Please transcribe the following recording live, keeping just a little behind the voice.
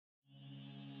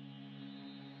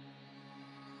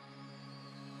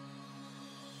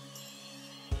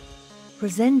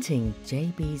Presenting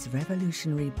JB's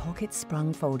revolutionary pocket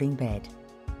sprung folding bed.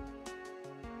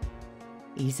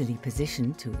 Easily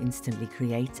positioned to instantly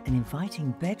create an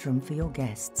inviting bedroom for your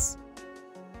guests.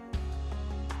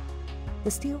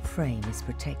 The steel frame is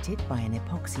protected by an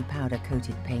epoxy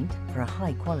powder-coated paint for a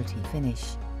high-quality finish.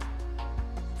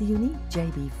 The unique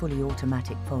JB fully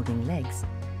automatic folding legs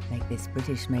make this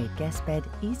British-made guest bed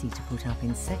easy to put up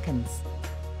in seconds.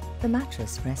 The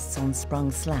mattress rests on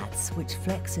sprung slats which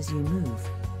flex as you move,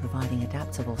 providing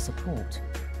adaptable support.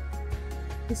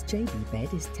 This JB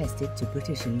bed is tested to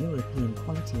British and European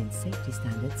quality and safety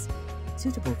standards,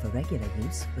 suitable for regular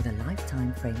use with a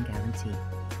lifetime frame guarantee.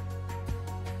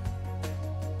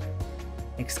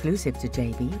 Exclusive to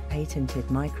JB, patented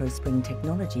microspring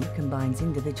technology combines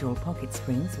individual pocket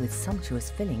springs with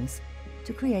sumptuous fillings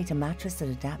to create a mattress that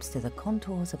adapts to the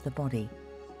contours of the body,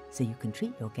 so you can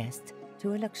treat your guests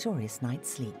to a luxurious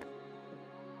night's sleep.